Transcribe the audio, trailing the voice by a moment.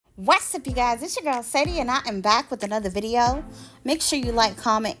What's up, you guys? It's your girl Sadie, and I am back with another video. Make sure you like,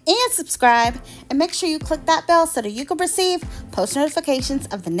 comment, and subscribe, and make sure you click that bell so that you can receive post notifications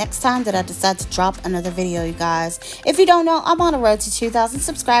of the next time that I decide to drop another video, you guys. If you don't know, I'm on the road to 2,000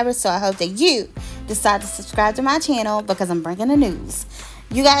 subscribers, so I hope that you decide to subscribe to my channel because I'm bringing the news.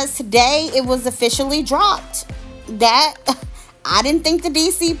 You guys, today it was officially dropped. I didn't think the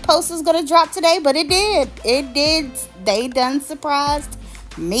DC post was going to drop today, but it did. It did. They done surprised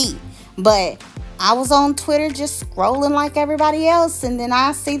me. But I was on Twitter just scrolling like everybody else, and then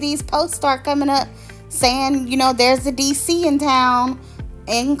I see these posts start coming up saying, you know, there's a DC in town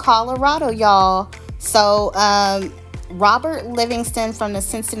in Colorado, y'all. So Robert Livingston from the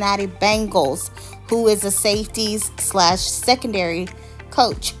Cincinnati Bengals, who is a safeties / secondary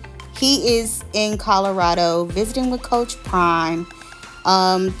coach, he is in Colorado visiting with Coach Prime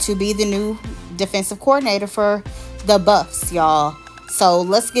to be the new defensive coordinator for the Buffs, y'all. So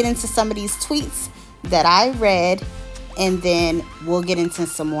let's get into some of these tweets that I read, and then we'll get into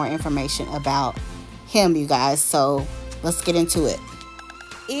some more information about him, you guys. So let's get into it.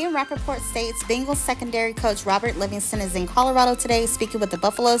 Ian Rappaport states Bengals secondary coach Robert Livingston is in Colorado today speaking with the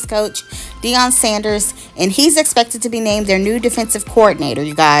Buffalo's coach Deion Sanders, and he's expected to be named their new defensive coordinator,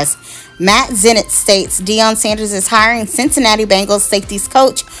 you guys. Matt Zenit states Deion Sanders is hiring Cincinnati Bengals safeties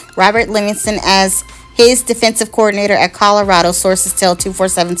coach Robert Livingston as his defensive coordinator at Colorado, sources tell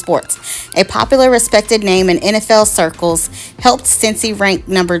 247 Sports. A popular, respected name in NFL circles, helped Cincy rank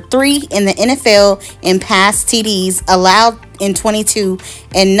number 3 in the NFL in pass TDs allowed in 22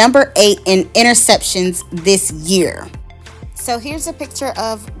 and number 8 in interceptions this year. So here's a picture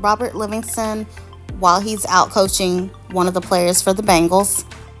of Robert Livingston while he's out coaching one of the players for the Bengals.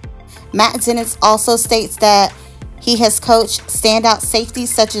 Matt Zenitz also states that he has coached standout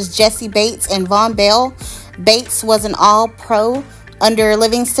safeties such as Jesse Bates and Von Bell. Bates was an all-pro under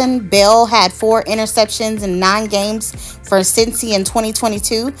Livingston. Bell had 4 interceptions in 9 games for Cincy in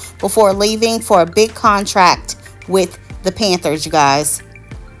 2022 before leaving for a big contract with the Panthers, you guys.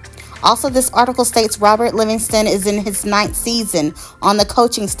 Also, this article states Robert Livingston is in his 9th season on the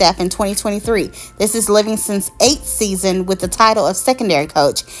coaching staff in 2023. This is Livingston's 8th season with the title of secondary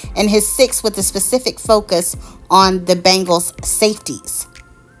coach and his 6th with a specific focus on the Bengals safeties.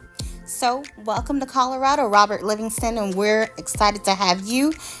 So, welcome to Colorado, Robert Livingston, and we're excited to have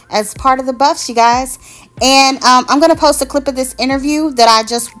you as part of the Buffs, you guys. And I'm going to post a clip of this interview that I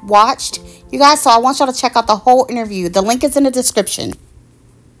just watched, you guys, so I want y'all to check out the whole interview. The link is in the description.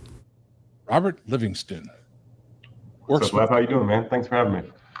 Robert Livingston. What's up, how you doing, man? Thanks for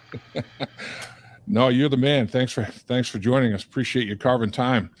having me. No, you're the man. Thanks for joining us. Appreciate you carving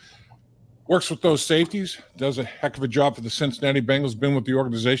time. Works with those safeties. Does a heck of a job for the Cincinnati Bengals. Been with the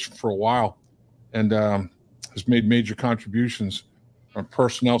organization for a while, and has made major contributions from a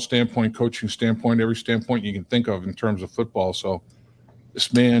personnel standpoint, coaching standpoint, every standpoint you can think of in terms of football. So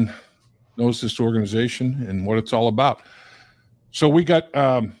this man knows this organization and what it's all about. So we got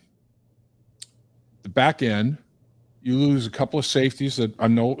the back end. You lose a couple of safeties that I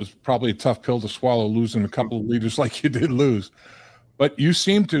know it was probably a tough pill to swallow, losing a couple of leaders like you did lose. But you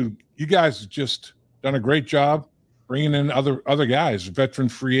guys have just done a great job bringing in other guys, veteran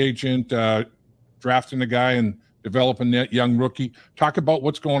free agent, drafting a guy and developing that young rookie. Talk about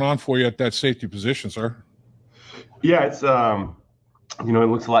what's going on for you at that safety position, sir. Yeah, it's you know, it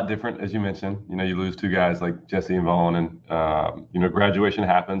looks a lot different, as you mentioned. You know, you lose 2 guys like Jesse and Vaughn, and you know, graduation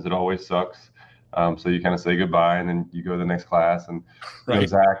happens. It always sucks. So you kind of say goodbye, and then you go to the next class. And you know,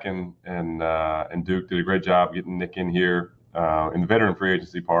 Zach and Duke did a great job getting Nick in here in the veteran free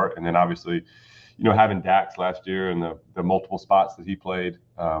agency part, and then obviously, you know, having Dax last year and the multiple spots that he played,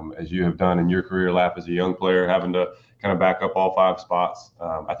 as you have done in your career lap as a young player, having to kind of back up all 5 spots,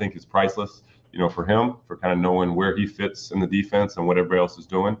 I think is priceless. You know, for him, for kind of knowing where he fits in the defense and what everybody else is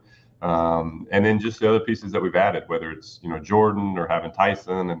doing. And then just the other pieces that we've added, whether it's, you know, Jordan or having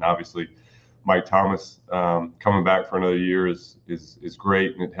Tyson, and obviously Mike Thomas coming back for another year is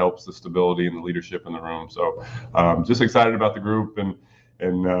great, and it helps the stability and the leadership in the room. So just excited about the group, and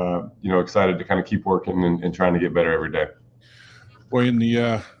you know, excited to kind of keep working and trying to get better every day. Boy, in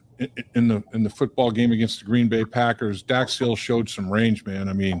the football game against the Green Bay Packers, Dax Hill showed some range, man.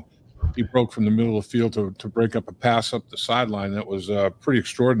 I mean, he broke from the middle of the field to break up a pass up the sideline. That was pretty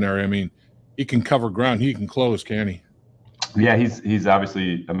extraordinary. I mean, he can cover ground. He can close, can he? Yeah, he's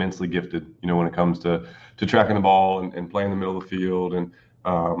obviously immensely gifted, you know, when it comes to tracking the ball and playing the middle of the field. And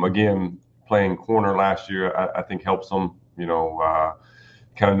again, playing corner last year, I think helps him, you know,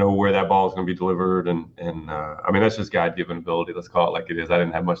 kind of know where that ball is going to be delivered. And I mean, that's just God-given ability. Let's call it like it is. I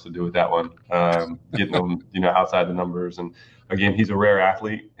didn't have much to do with that one, getting them, outside the numbers. And again, he's a rare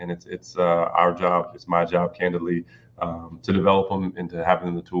athlete, and it's our job. It's my job, candidly, to develop him into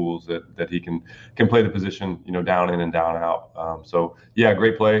having the tools that he can play the position, down in and down out. So yeah,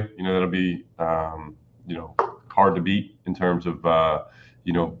 great play. That'll be, hard to beat in terms of,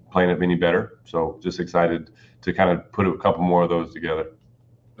 playing it any better. So just excited to kind of put a couple more of those together.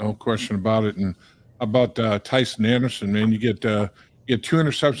 No question about it. And about Tyson Anderson, man, you get 2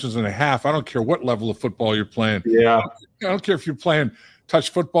 interceptions and a half. I don't care what level of football you're playing. Yeah. I don't care if you're playing touch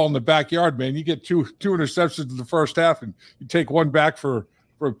football in the backyard, man. You get two interceptions in the first half, and you take one back for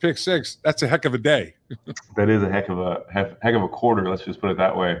a pick six. That's a heck of a day. That is a heck of a quarter. Let's just put it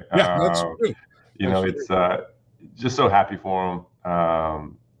that way. Yeah, that's true. It's just so happy for him.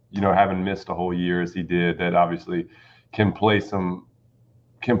 Having missed a whole year as he did, that obviously can play some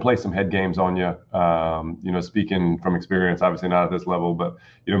head games on you. Speaking from experience, obviously not at this level, but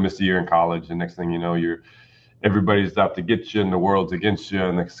missed a year in college, and next thing you know, everybody's out to get you, and the world's against you,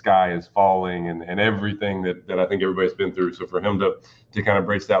 and the sky is falling, and everything that I think everybody's been through. So for him to kind of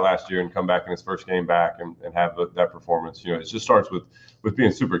brace that last year and come back in his first game back and have that performance, it just starts with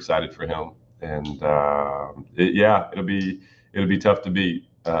being super excited for him. And it'll be tough to beat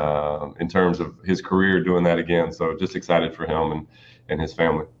in terms of his career doing that again. So just excited for him and his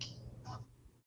family.